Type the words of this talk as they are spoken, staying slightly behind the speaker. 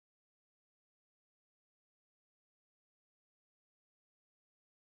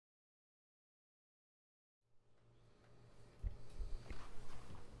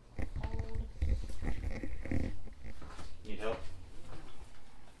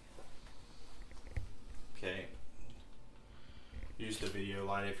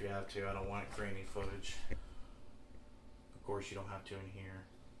light if you have to. I don't want grainy footage. Of course, you don't have to in here.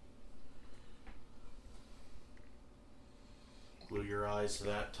 Glue your eyes to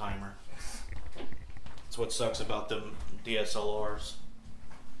that timer. That's what sucks about them DSLRs.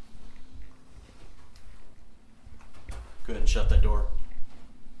 Go ahead and shut that door.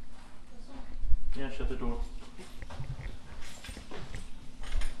 Yeah, shut the door.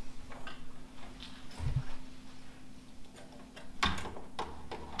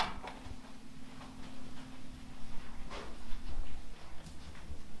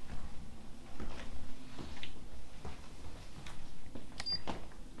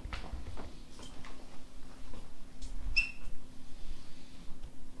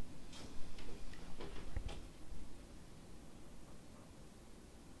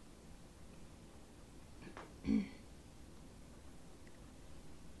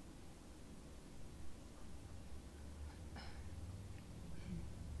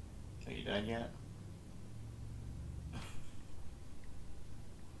 Are you done yet?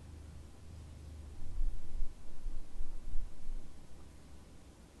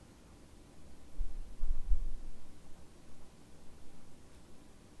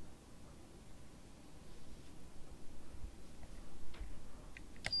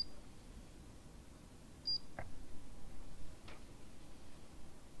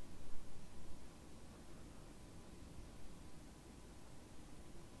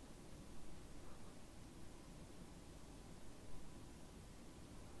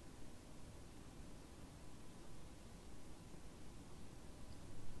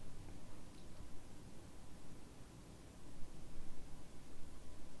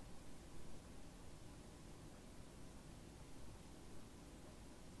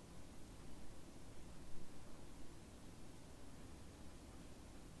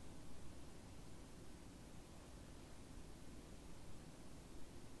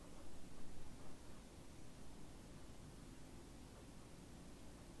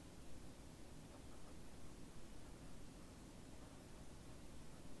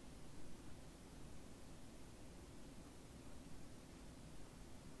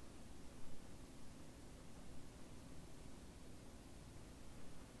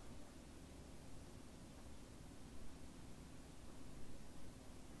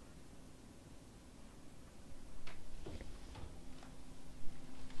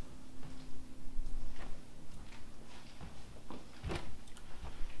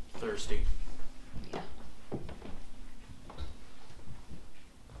 Thirsty. Yeah.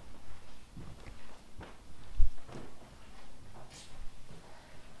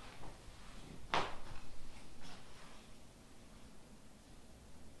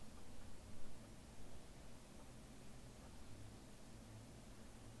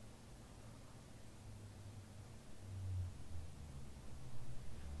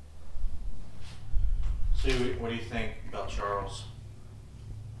 So, what do you think about Charles?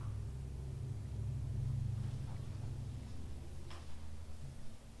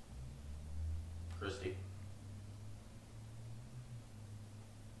 Cristy.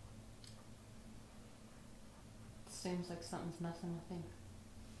 Seems like something's messing with him.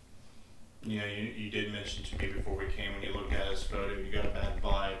 Yeah, you did mention to me before we came, when you look at his photo, you got a bad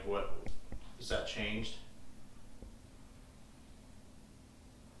vibe. What, has that changed?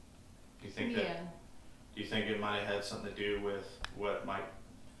 Do you think Yeah. Do you think it might have had something to do with what might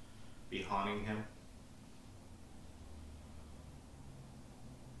be haunting him?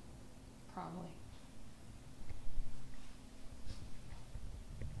 Probably.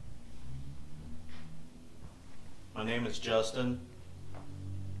 My name is Justin.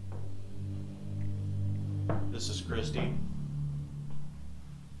 This is Cristy.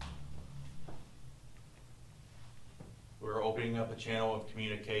 We're opening up a channel of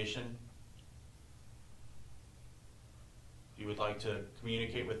communication. If you would like to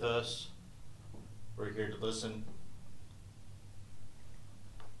communicate with us, we're here to listen.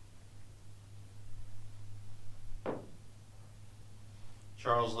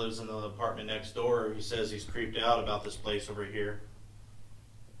 Charles lives in the apartment next door. He says he's creeped out about this place over here.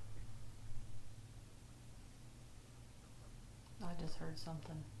 I just heard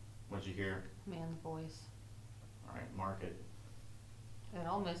something. What'd you hear? Man's voice. All right, mark it. It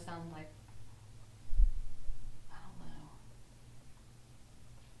almost sounded like, I don't know.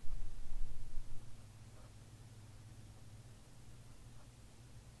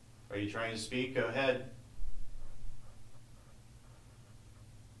 Are you trying to speak? Go ahead.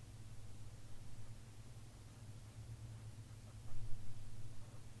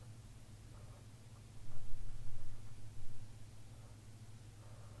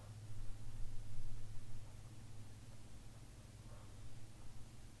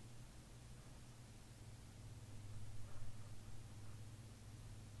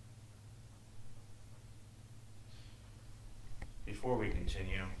 before we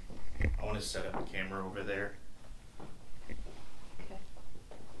continue, I want to set up a camera over there. Okay.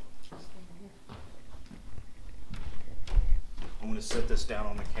 Just over here. I'm going to set this down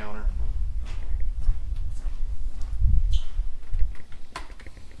on the counter.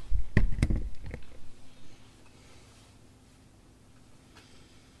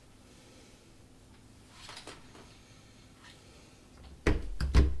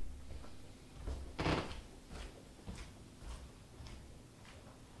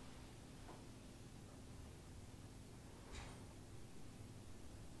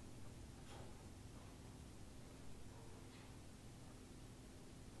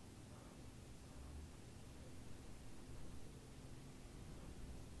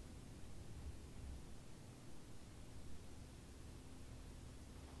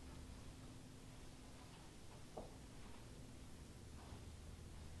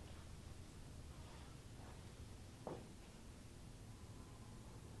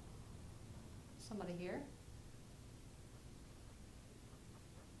 Somebody here?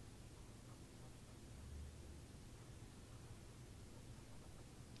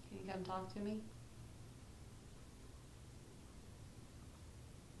 Can you come talk to me?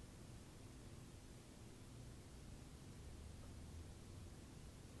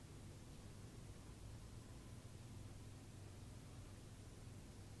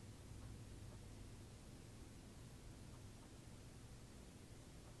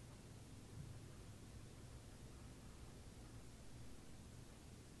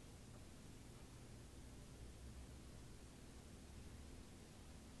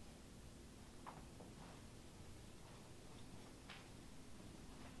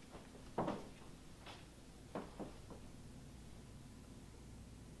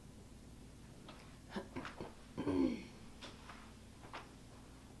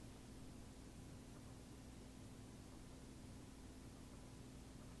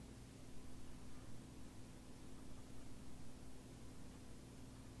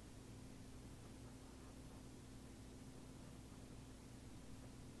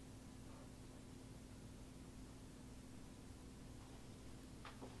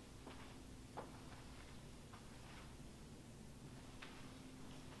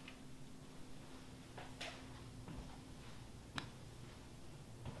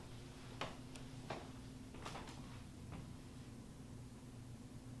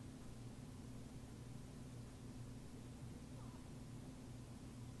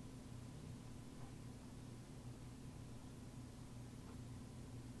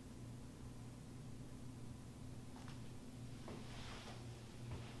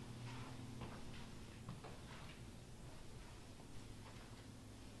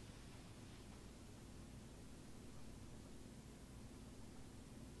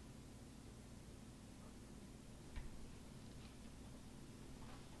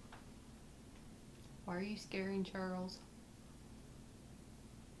 Why are you scaring Charles?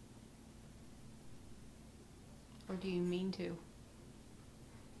 Or do you mean to?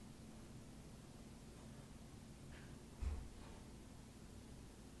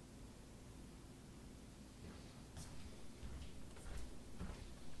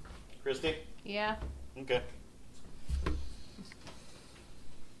 Cristy? Yeah. Okay.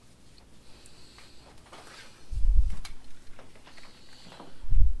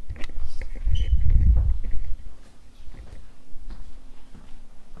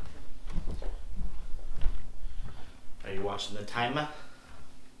 Are you watching the timer?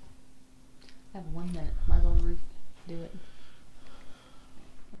 I have 1 minute. Might as well do it.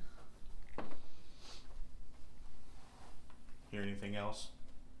 Hear anything else?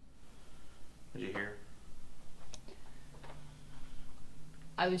 What'd you hear?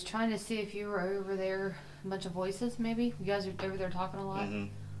 I was trying to see if you were over there. A bunch of voices, maybe? You guys are over there talking a lot? Mm-hmm.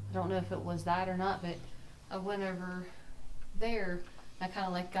 I don't know if it was that or not, but I went over there. I kind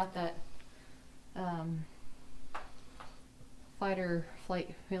of like got that fight or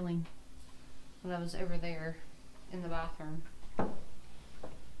flight feeling when I was over there in the bathroom. Kind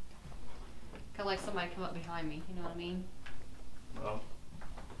of like somebody come up behind me, you know what I mean? Well,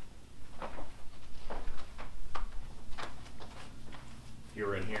 you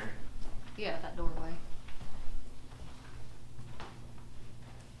were in here? Yeah, that doorway.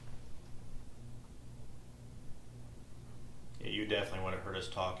 Yeah, you definitely would have heard us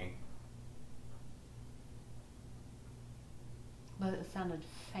talking. But it sounded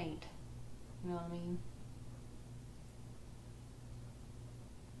faint. You know what I mean?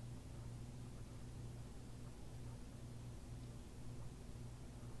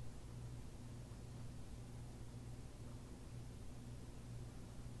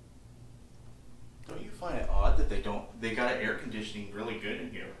 Don't you find it odd that they don't. They got air conditioning really good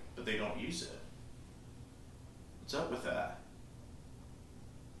in here, but they don't use it. What's up with that?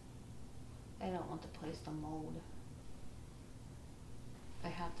 I don't want the place to mold. I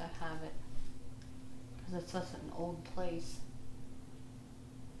have to have it because it's such an old place.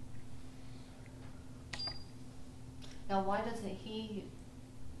 Now, why doesn't he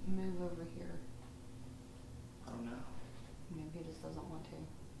move over here? I don't know. Maybe he just doesn't want to.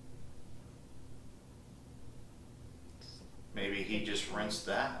 Maybe he just rents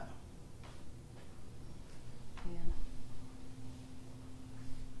that. Yeah.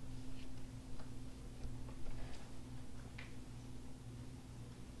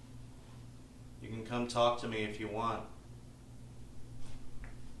 You can come talk to me if you want.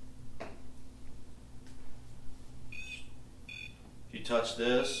 If you touch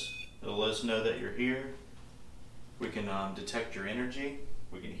this, it'll let us know that you're here. We can detect your energy.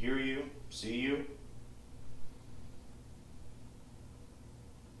 We can hear you, see you.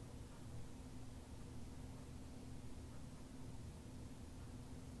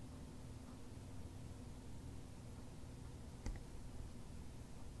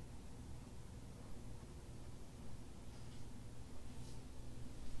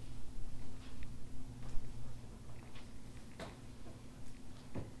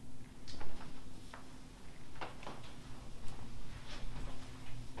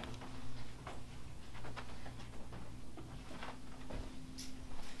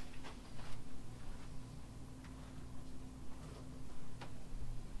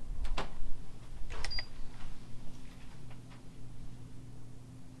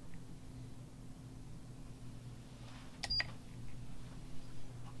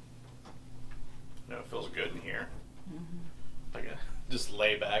 No, it feels good in here. Like just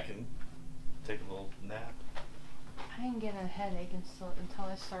lay back and take a little nap. I didn't get a headache until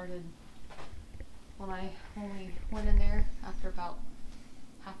I started. When we went in there after about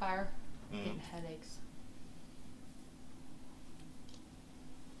half hour, getting headaches.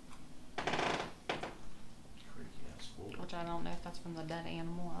 Creaky ass fool. Which I don't know if that's from the dead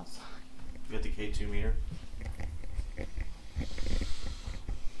animal outside. You got the K2 meter?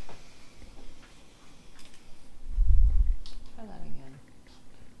 Try that again.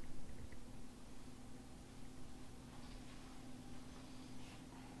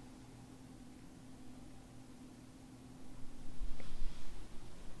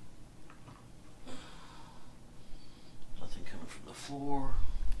 Nothing coming from the floor.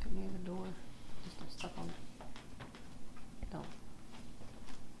 Go near the door. Just don't step on it. Don't.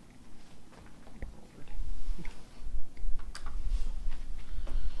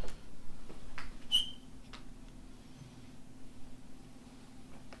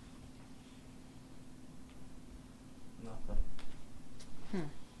 Nothing.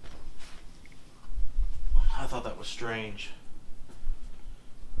 I thought that was strange.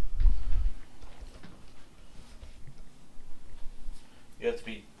 You have to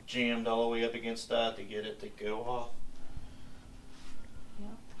be jammed all the way up against that to get it to go off. Yeah.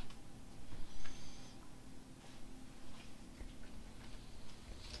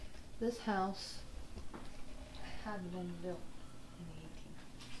 This house had been built in the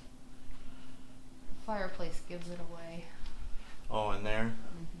 1800s. The fireplace gives it away. Oh, in there?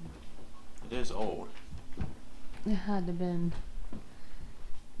 It is old. It had to been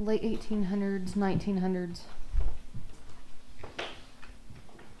late 1800s, 1900s.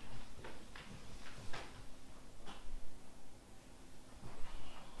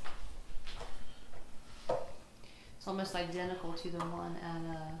 It's almost identical to the one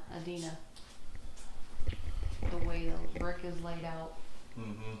at Adina. The way the brick is laid out.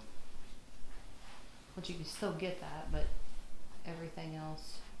 Mm-hmm. Which you can still get that, but everything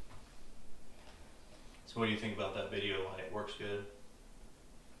else. So what do you think about that video light? It works good?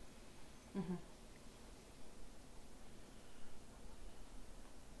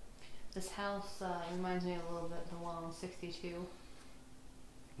 This house reminds me a little bit of the one on 62.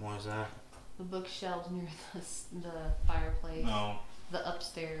 Why is that? The bookshelves near the fireplace. No. The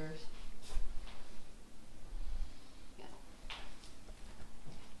upstairs. Yeah.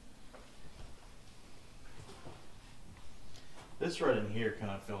 This right in here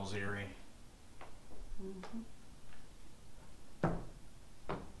kind of feels eerie. I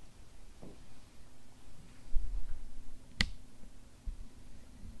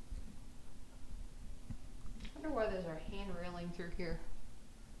wonder why there's a hand railing through here.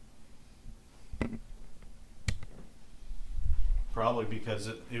 Probably because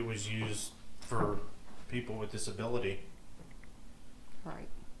it was used for people with disability. Right.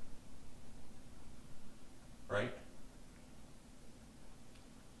 Right?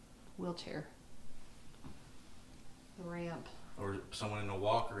 Wheelchair. the ramp. Or someone in a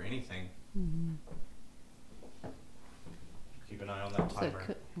walker or anything. Mm-hmm. Keep an eye on that timer.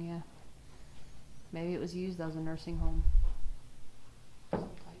 So yeah. Maybe it was used as a nursing home. Some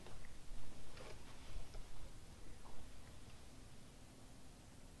type.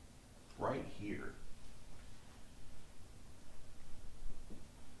 Right here.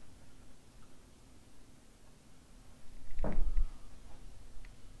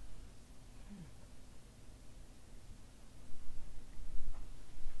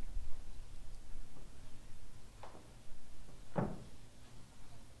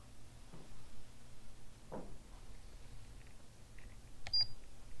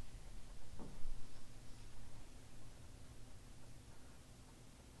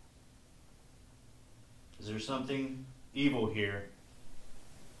 Is there something evil here?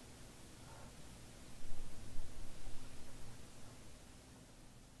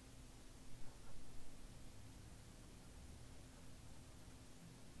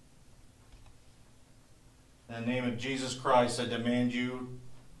 In the name of Jesus Christ, I demand you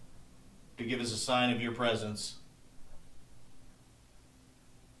to give us a sign of your presence.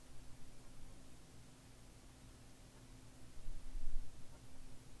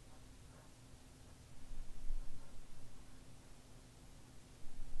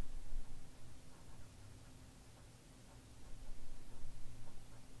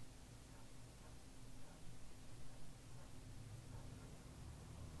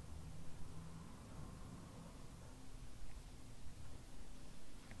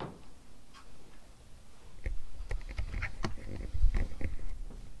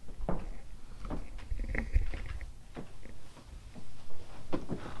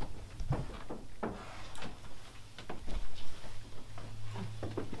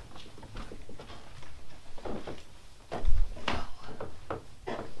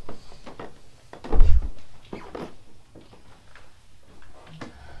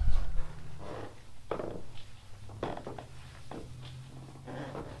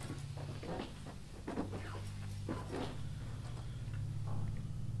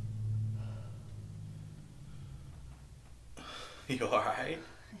 You alright?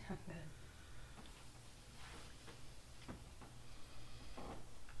 I'm good.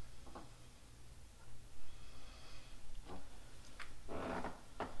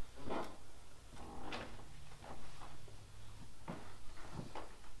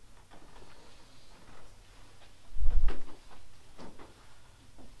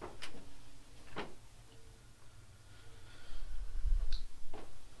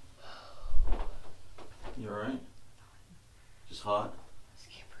 You alright? Just hot? I just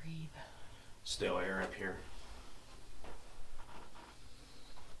can't breathe. Stale air up here.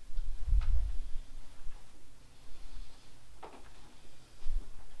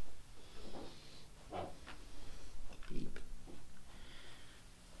 Beep.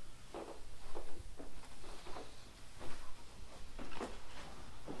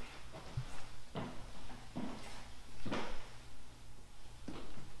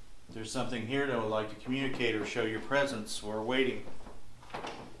 There's something here that would like to communicate or show your presence. We're waiting.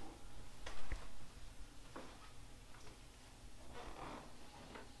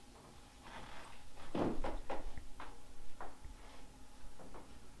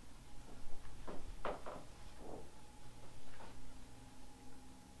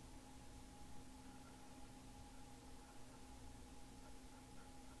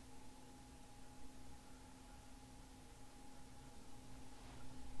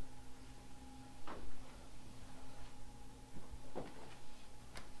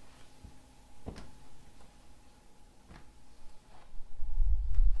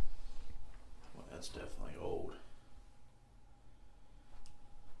 That's definitely old.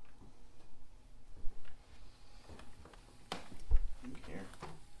 Here.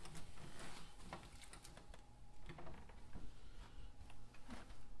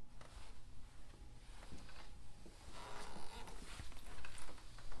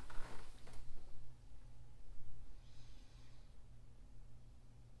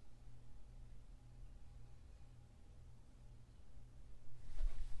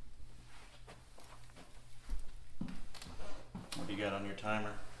 What do you got on your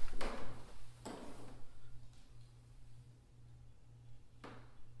timer?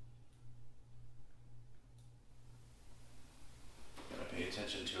 Gotta pay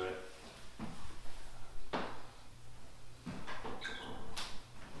attention to it.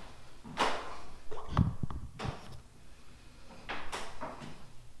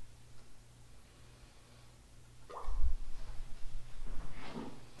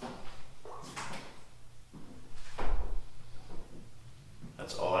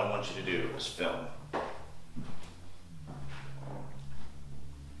 That's all I want you to do is film.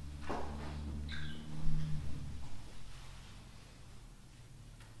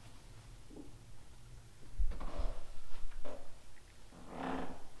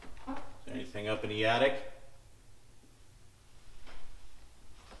 up in the attic?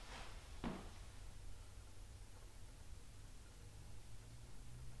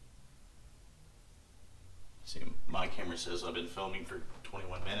 See, my camera says I've been filming for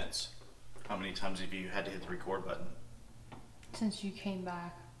 21 minutes. How many times have you had to hit the record button? Since you came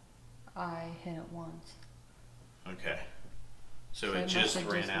back, I hit it once. Okay. So it just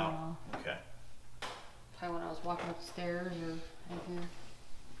ran out. Okay. Probably when I was walking up the stairs or in here.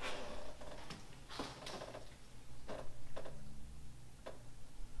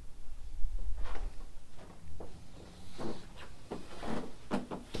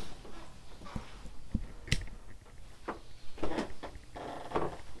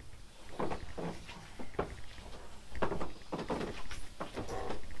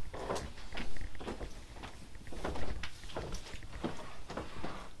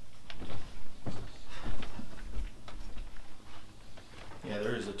 Yeah,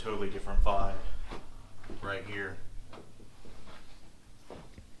 there is a totally different vibe right here.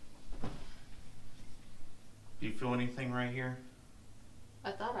 Do you feel anything right here?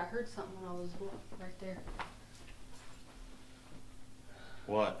 I thought I heard something when I was right there.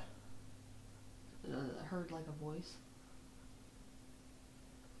 What? I heard like a voice.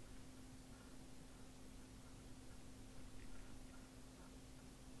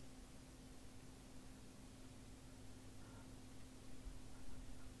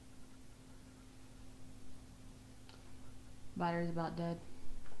 Battery's about dead.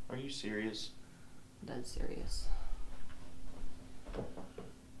 Are you serious? Dead serious.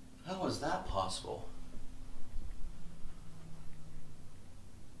 How is that possible?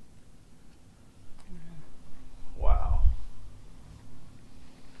 Wow.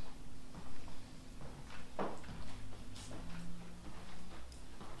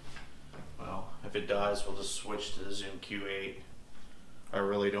 Well, if it dies, we'll just switch to the Zoom Q8. I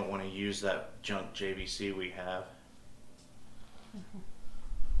really don't want to use that junk JVC we have.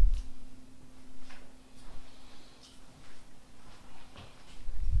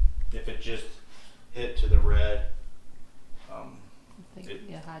 If it just hit to the red, I think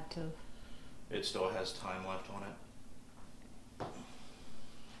you had to. it still has time left on it.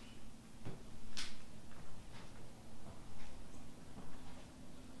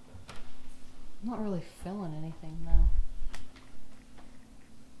 I'm not really feeling anything now.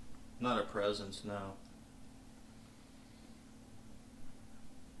 Not a presence, no.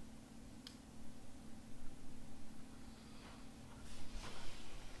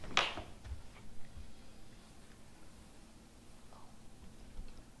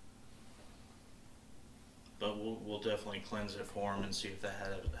 But we'll definitely cleanse it for him and see if that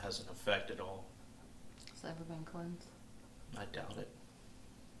has an effect at all. Has it ever been cleansed? I doubt it.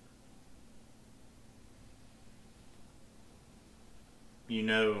 You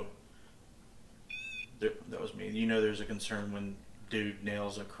know, that was me. You know there's a concern when dude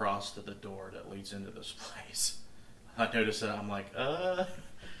nails a cross to the door that leads into this place. I noticed that. I'm like,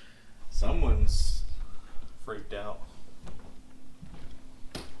 someone's freaked out.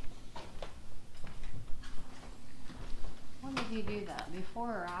 When did you do that? Before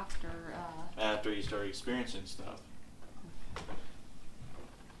or after? After you started experiencing stuff.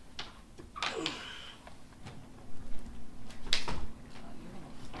 Oh, you're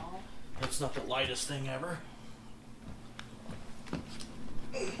gonna fall. That's not the lightest thing ever.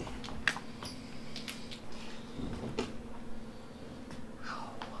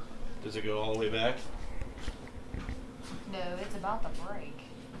 Does it go all the way back? No, it's about to break.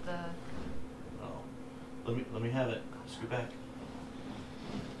 Oh, let me have it. Scoot back.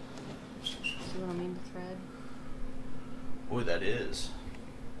 See what I mean? The thread. Boy, that is.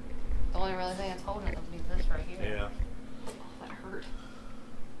 The only really thing that's holding it will be this right here. Yeah. Oh, that hurt.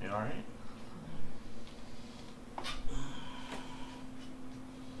 You all right?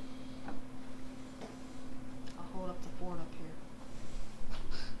 I'll hold up the board up here.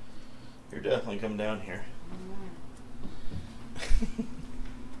 You're definitely coming down here.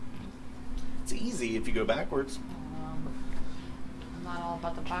 It's easy if you go backwards. I'm not all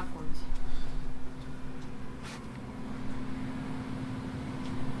about the backwards.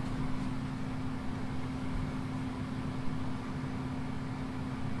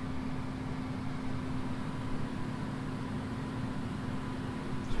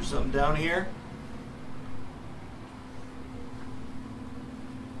 Is there something down here?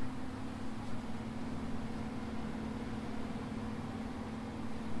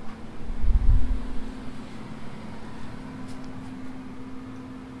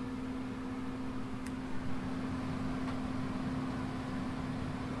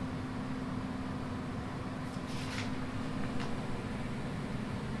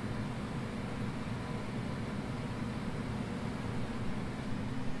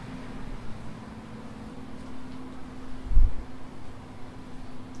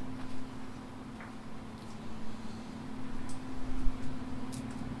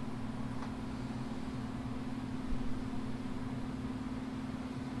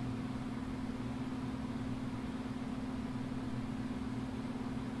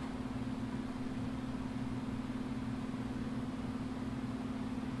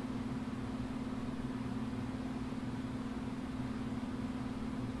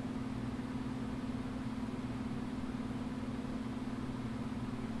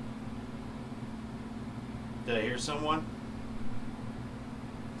 Did I hear someone?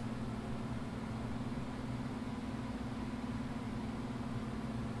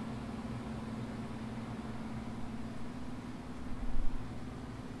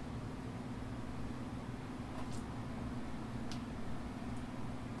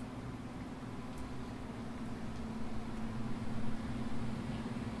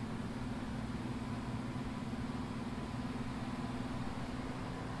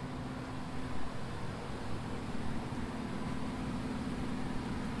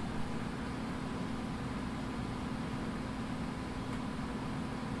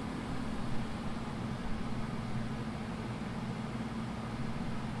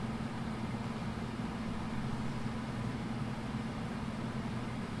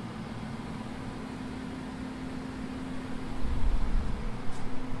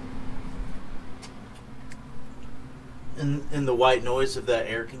 In the white noise of that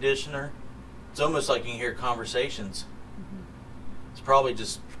air conditioner, it's almost like you can hear conversations. Mm-hmm. It's probably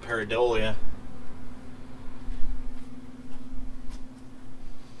just pareidolia.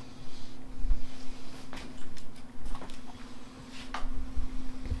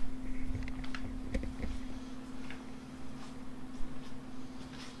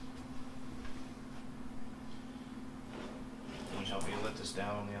 Can you help me let this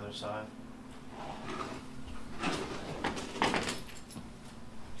down on the other side?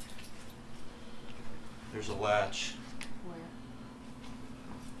 There's a latch. Where?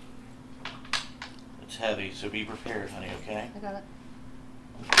 It's heavy, so be prepared, honey, okay? I got it.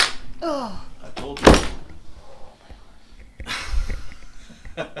 Oh. I told you.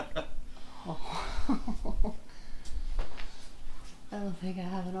 Oh. I don't think I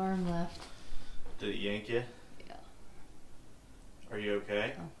have an arm left. Did it yank you? Yeah. Are you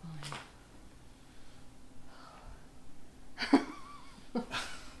okay? I'm fine.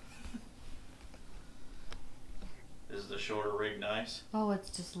 Is the shorter rig nice? Oh, it's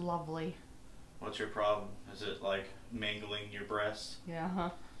just lovely. What's your problem? Is it like mangling your breasts? Yeah, huh?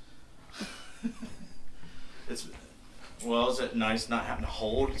 Is it nice not having to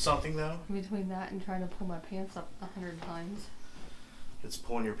hold something though? Between that and trying to pull my pants up 100 times. It's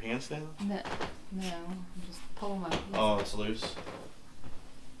pulling your pants down? No, I'm just pulling my pants Oh, up. it's loose.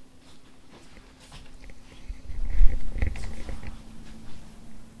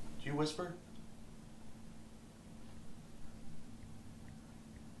 Do you whisper?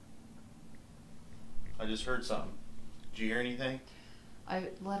 I just heard something. Did you hear anything? I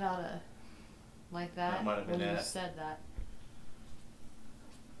let out a like that, That might have been when you it. said that.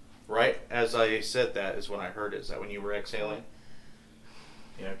 Right as I said that is when I heard it. Is that when you were exhaling?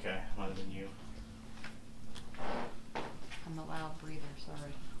 Yeah, okay. Might have been you. I'm a loud breather,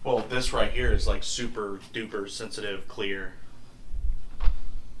 sorry. Well, this right here is like super duper sensitive, clear.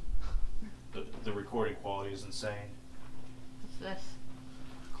 The recording quality is insane. What's this?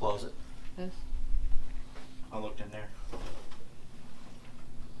 Closet. This? I looked in there.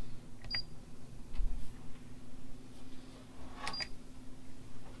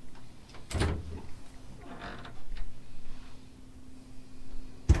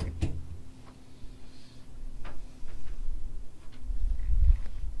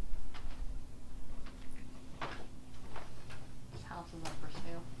 This house is up for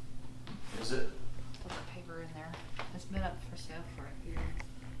sale. Is it? Put the paper in there. It's been up for sale for a year.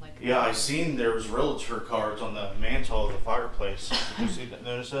 Like Yeah, I seen there was realtor cards on the mantle of the fireplace. Did you see that?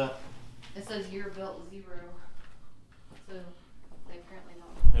 Notice that? It says year built 0. So they apparently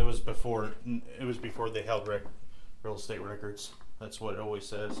don't know. It was before they held real estate records. That's what it always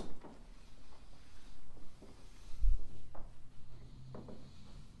says.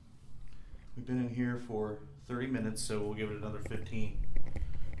 We've been in here for 30 minutes, so we'll give it another 15.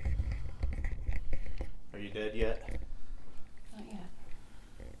 Are you dead yet? Not yet.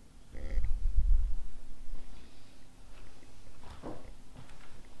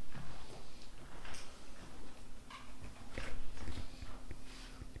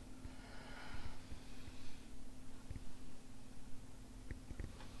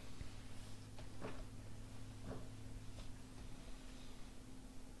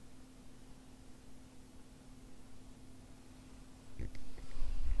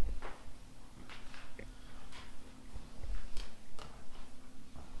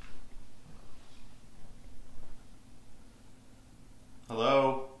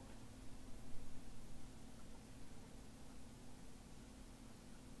 Hello?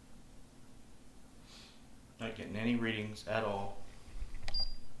 Not getting any readings at all.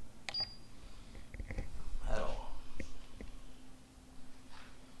 At all.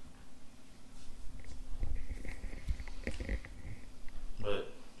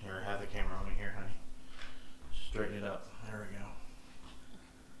 But here, have the camera on me here, honey.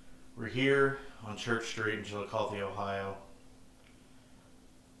 here on Church Street in Chillicothe, Ohio.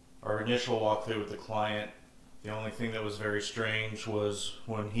 Our initial walkthrough with the client, the only thing that was very strange was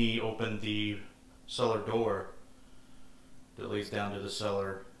when he opened the cellar door that leads down to the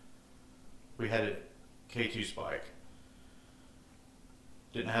cellar. We had a K2 spike.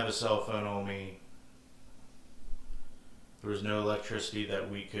 Didn't have a cell phone on me. There was no electricity that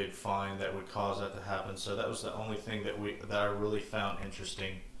we could find that would cause that to happen. So that was the only thing that I really found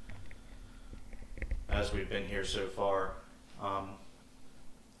interesting as we've been here so far.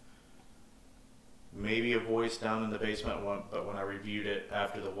 Maybe a voice down in the basement, but when I reviewed it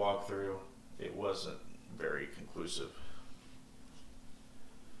after the walkthrough, it wasn't very conclusive.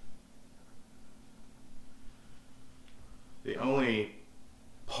 The only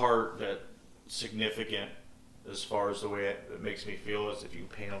part that's significant as far as the way it makes me feel is if you can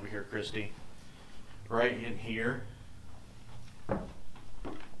paint over here, Cristy, right in here,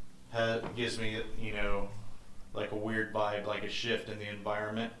 gives me, you know, like a weird vibe, like a shift in the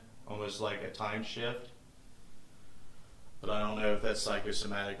environment, almost like a time shift. But I don't know if that's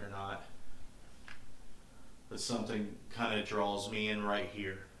psychosomatic or not. But something kind of draws me in right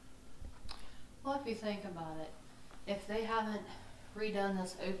here. Well, if you think about it, if they haven't redone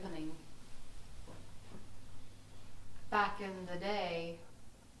this opening, back in the day,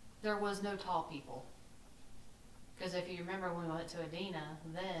 there was no tall people. Because if you remember when we went to Adina,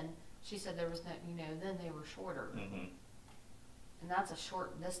 then she said there was no, you know, then they were shorter. Mm-hmm. And that's a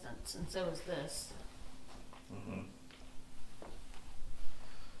short distance, and so is this. Mm-hmm.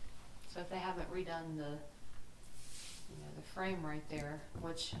 So if they haven't redone the, you know, the frame right there,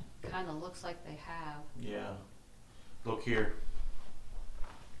 which kind of looks like they have. Yeah. Look here.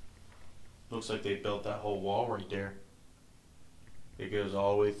 Looks like they built that whole wall right there. It goes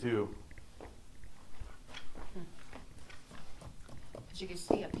all the way through. But you can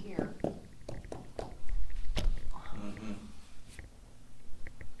see up here. Mm-hmm.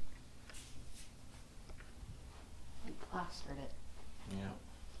 They plastered it. Yeah.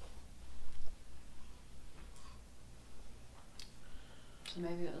 So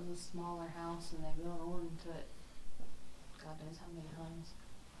maybe it was a smaller house and they built on to it. God knows how many times.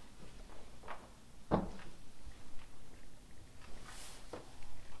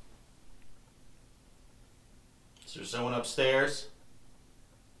 Is there someone upstairs?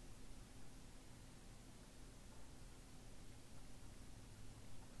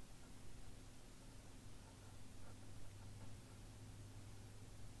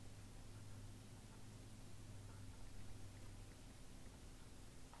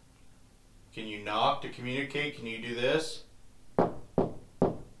 Can you knock to communicate? Can you do this?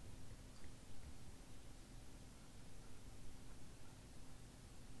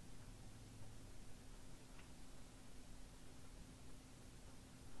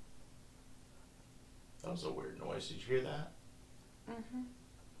 That was a weird noise. Did you hear that? Mm-hmm.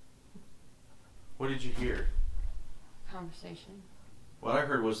 What did you hear? Conversation. What I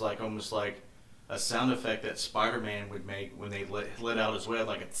heard was like almost like a sound effect that Spider-Man would make when they let out his web,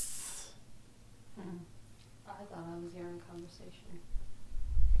 like a tss. Mm-hmm. I thought I was hearing conversation.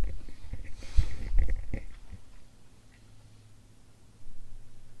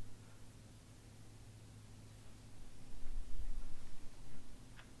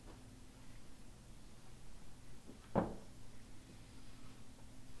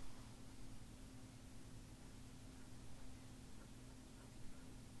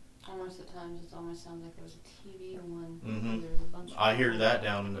 Almost at times it almost sounds like there was a TV on. Mm-hmm. There was a bunch of I hear that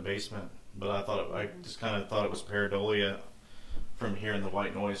down in the basement, but I just kind of thought it was pareidolia from hearing the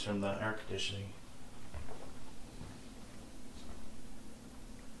white noise from the air conditioning.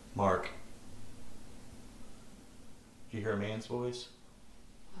 Mark, did you hear a man's voice?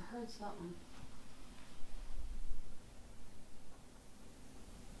 I heard something.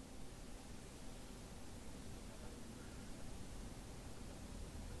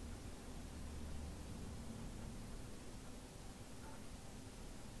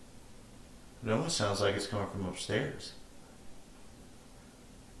 It almost sounds like it's coming from upstairs.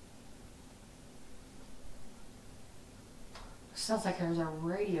 Sounds like there's a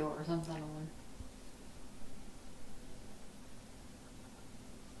radio or something on.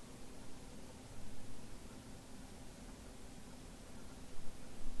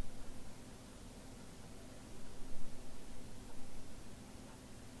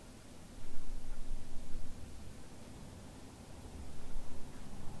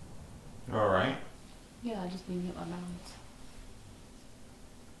 All right. Yeah, I just need to get my balance.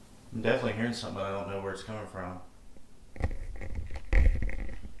 I'm definitely hearing something, but I don't know where it's coming from.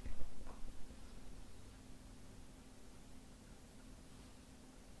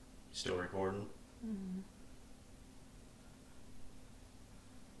 Still recording? Mm-hmm.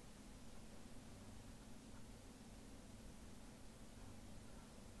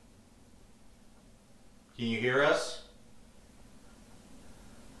 Can you hear us?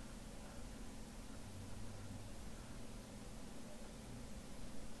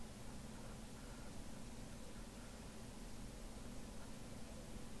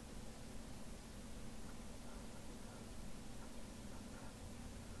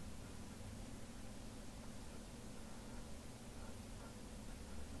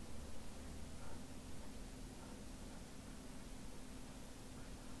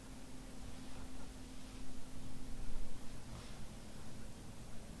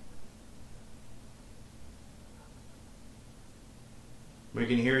 We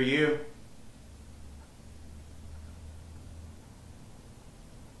can hear you.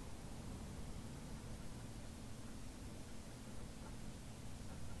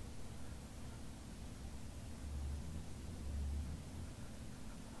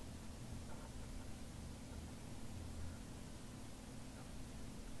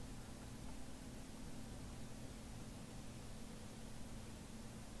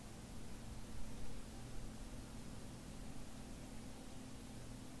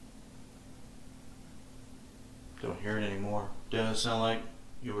 Don't hear it anymore. Doesn't it sound like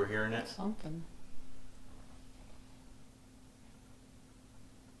you were hearing it? Something.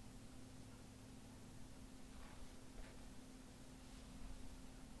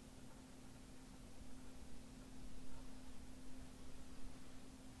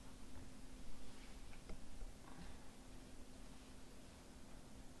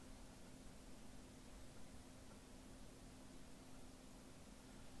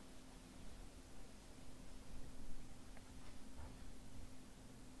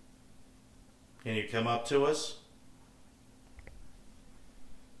 Can you come up to us?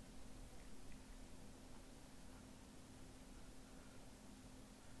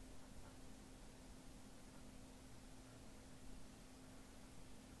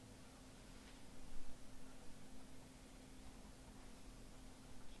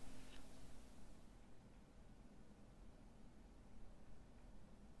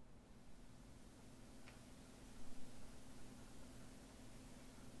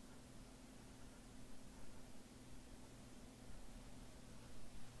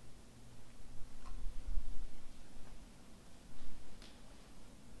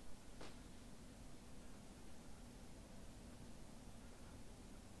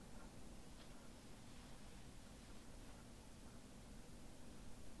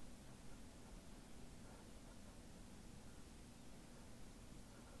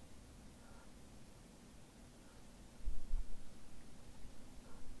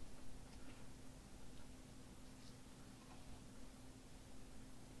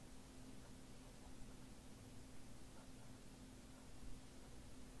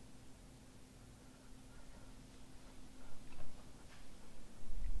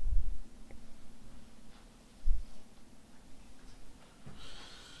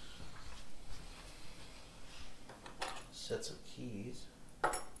 Sets of keys.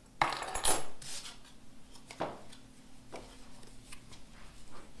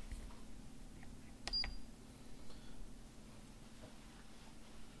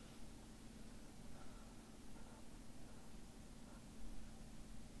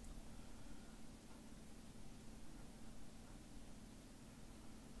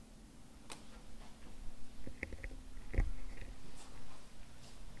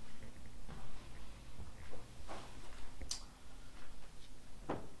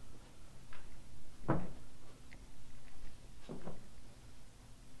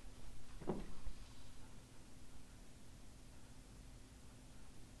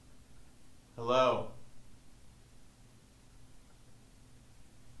 Hello.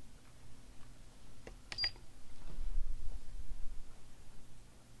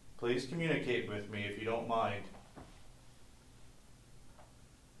 Please communicate with me if you don't mind.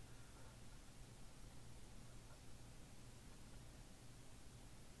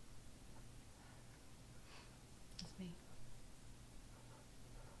 It's me.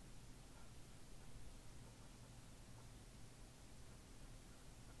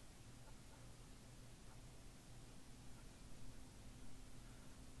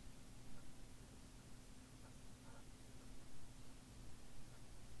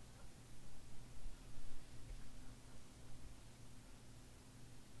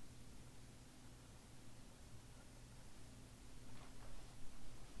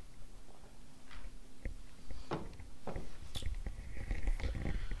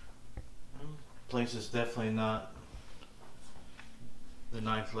 Place is definitely not the the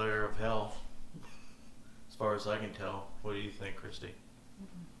ninth layer of hell, as far as I can tell. What do you think, Cristy?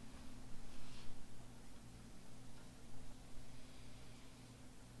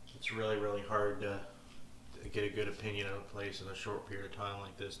 It's really, really hard to get a good opinion of a place in a short period of time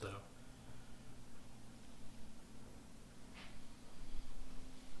like this, though.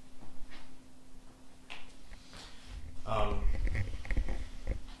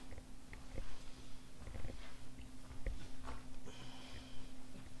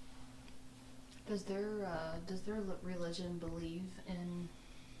 Does their religion believe in?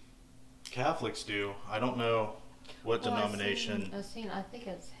 Catholics do. I don't know what denomination. I think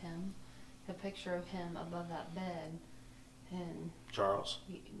it's him. A picture of him above that bed, and Charles.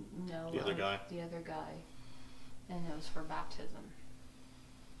 No, the other guy. The other guy, and it was for baptism.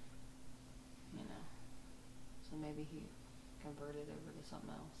 You know, so maybe he converted over to something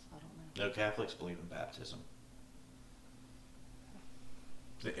else. I don't know. No, Catholics believe in baptism.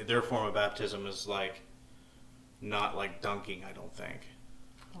 Their form of baptism is like not like dunking. I don't think.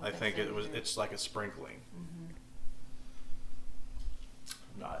 I think it's like a sprinkling.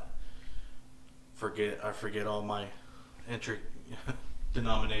 I forget all my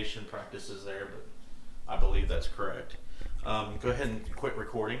denomination practices there, but I believe that's correct. Go ahead and quit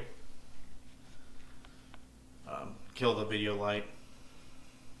recording. Kill the video light.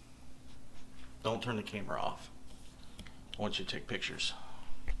 Don't turn the camera off. I want you to take pictures.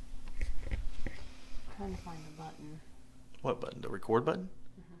 I'm trying to find the button. What button? The record button?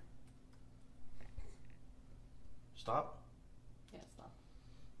 Stop? Yeah, stop.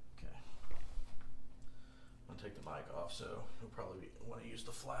 Okay. I'm gonna take the mic off, so you'll probably want to use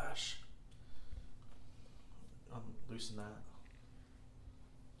the flash. Loosen that.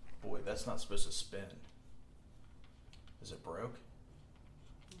 Boy, that's not supposed to spin. Is it broke?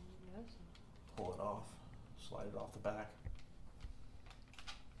 Yes. Pull it off. Slide it off the back.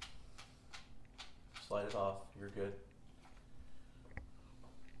 Slide it off. You're good.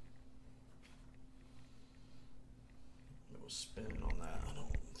 It was spinning on that. I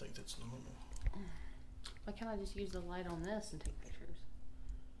don't think that's normal. Why can't I just use the light on this and take pictures?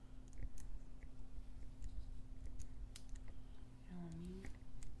 You know what I mean?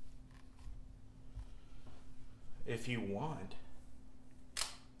 If you want.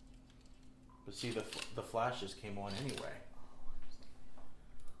 But see, the flashes came on anyway.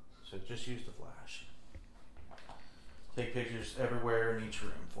 So just use the flash. Take pictures everywhere in each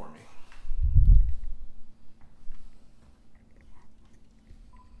room for me.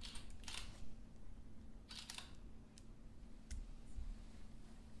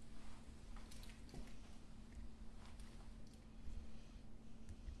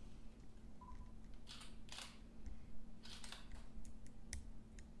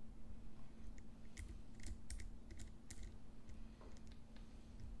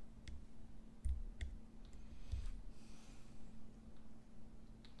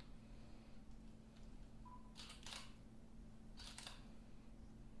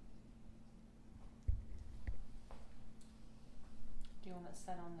 Do you want it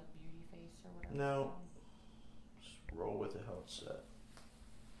set on the beauty face or whatever? No. Just roll with it how it's set.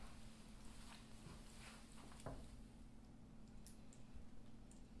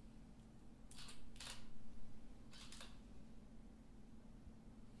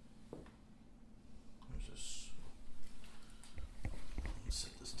 Let's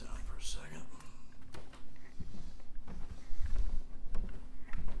set this down for a second.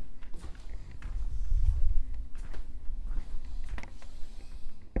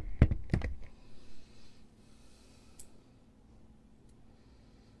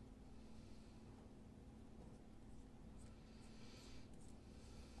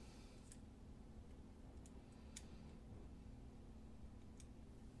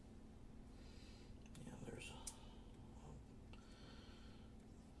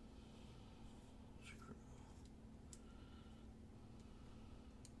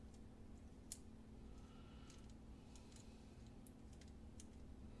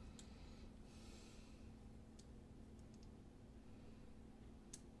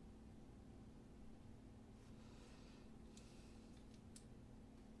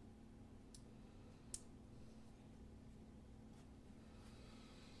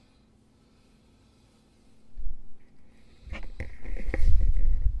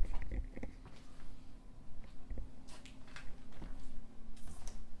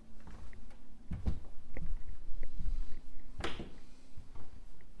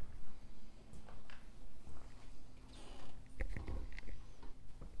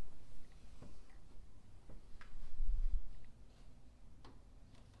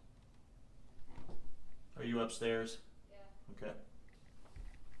 Are you upstairs? Yeah. Okay.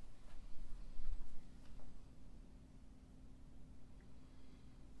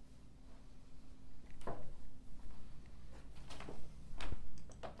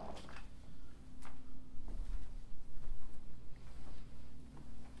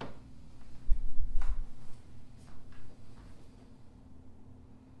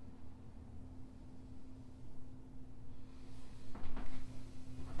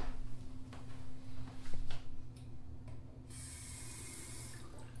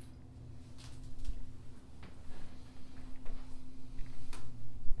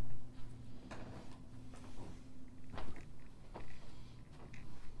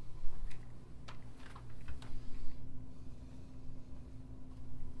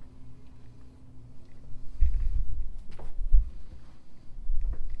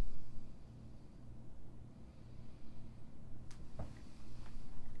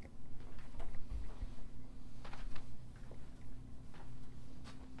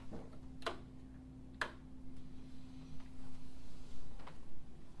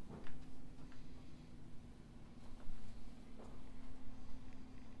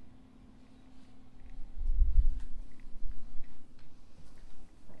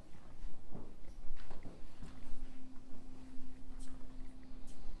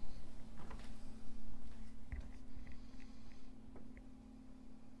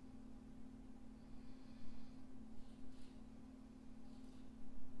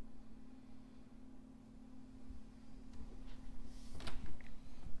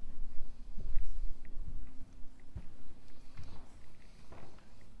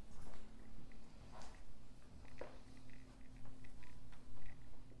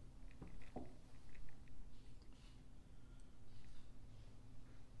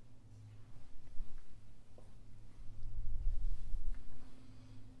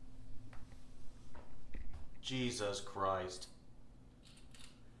 Jesus Christ.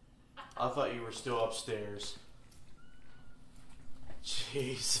 I thought you were still upstairs.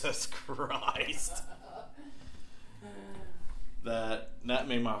 Jesus Christ. That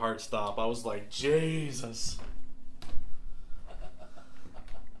made my heart stop. I was like, Jesus.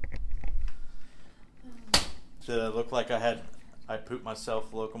 Did it look like I pooped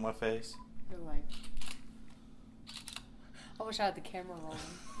myself look on my face? You're like, I wish I had the camera rolling.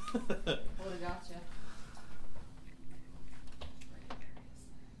 Would have got you.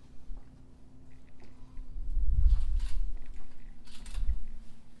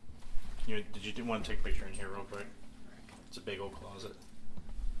 Did you want to take a picture in here real quick? It's a big old closet.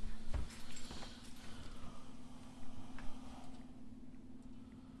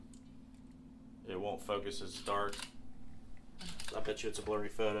 It won't focus, it's dark. I bet you it's a blurry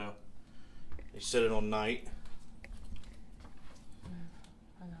photo. You set it on night.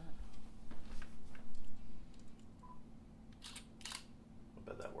 I know I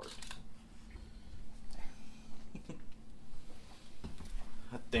bet that worked.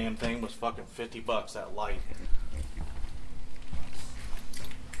 That damn thing was fucking $50, that light.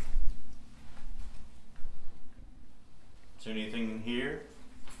 Is there anything in here?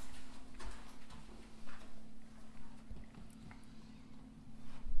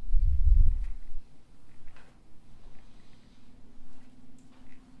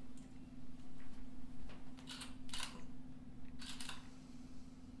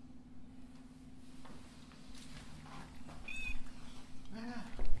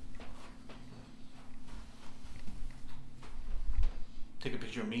 Take a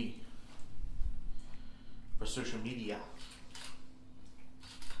picture of me for social media.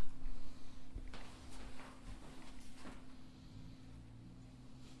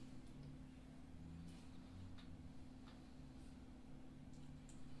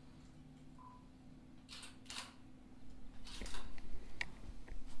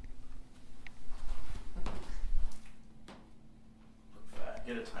 Look fat,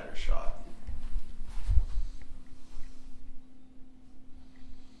 get a tighter shot.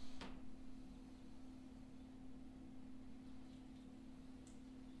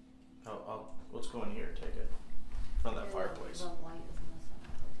 Let's go in here, take it. From that fireplace. The light is missing.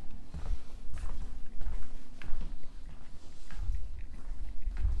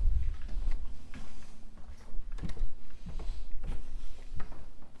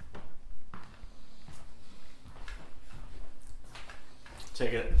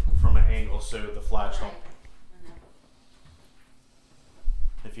 Take it from an angle so the flash don't.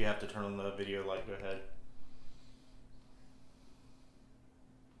 If you have to turn on the video light, go ahead.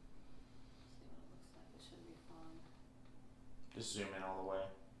 Just zoom in all the way.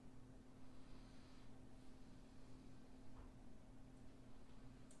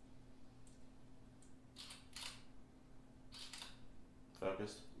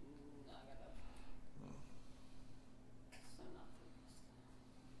 Focused? No, I gotta. So not focused.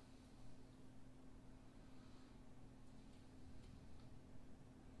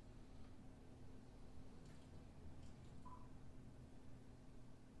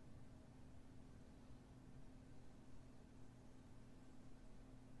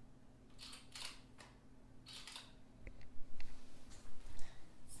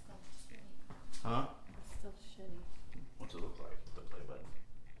 Huh? It's still shitty. What's it look like? The play button.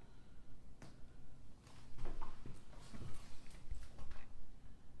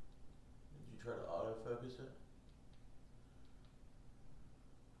 Did you try to autofocus it?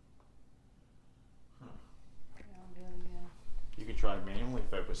 Huh. Yeah, I'll do it again. You can try manually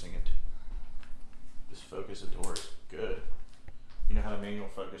focusing it. Just focus it towards. Good. You know how to manual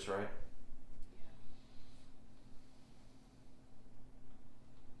focus, right?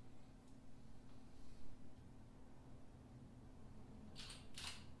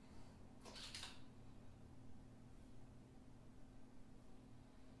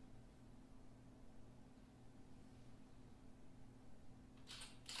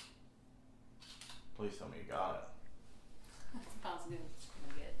 Please tell me you got it. That's about as good as it's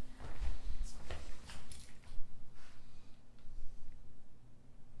gonna get.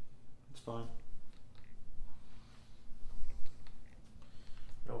 It's fine.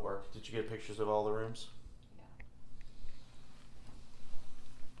 It'll work. Did you get pictures of all the rooms? Yeah.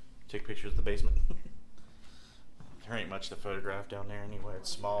 Take pictures of the basement. There ain't much to photograph down there anyway.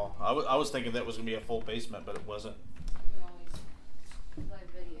 It's small. I was thinking that was gonna be a full basement, but it wasn't. You can always, cause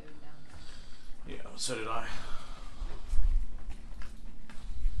I videoed down there. Yeah, so did I.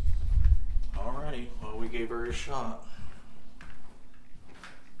 Alrighty, well, we gave her a shot.